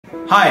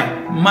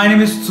Hi, my name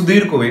is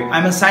Sudhir Kove.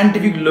 I'm a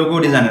scientific logo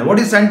designer. What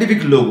is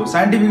scientific logo?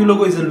 Scientific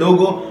logo is a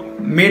logo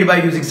made by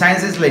using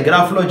sciences like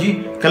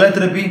graphology, color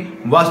therapy,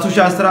 Vastu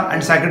Shastra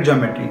and sacred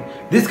geometry.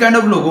 This kind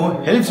of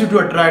logo helps you to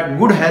attract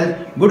good health,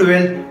 good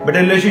wealth, better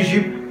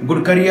relationship,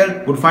 good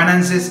career, good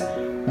finances.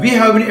 We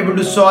have been able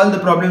to solve the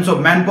problems of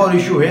manpower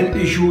issue, health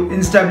issue,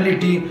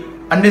 instability,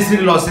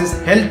 unnecessary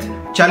losses,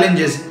 health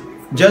challenges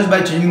just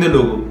by changing the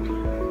logo.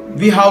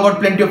 We have got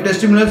plenty of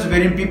testimonials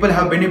wherein people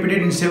have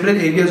benefited in several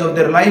areas of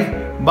their life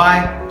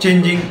by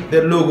changing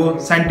their logo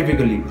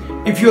scientifically.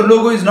 If your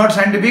logo is not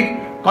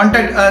scientific,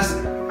 contact us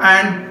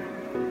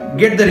and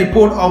get the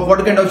report of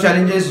what kind of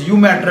challenges you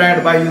may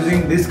attract by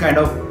using this kind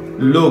of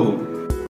logo.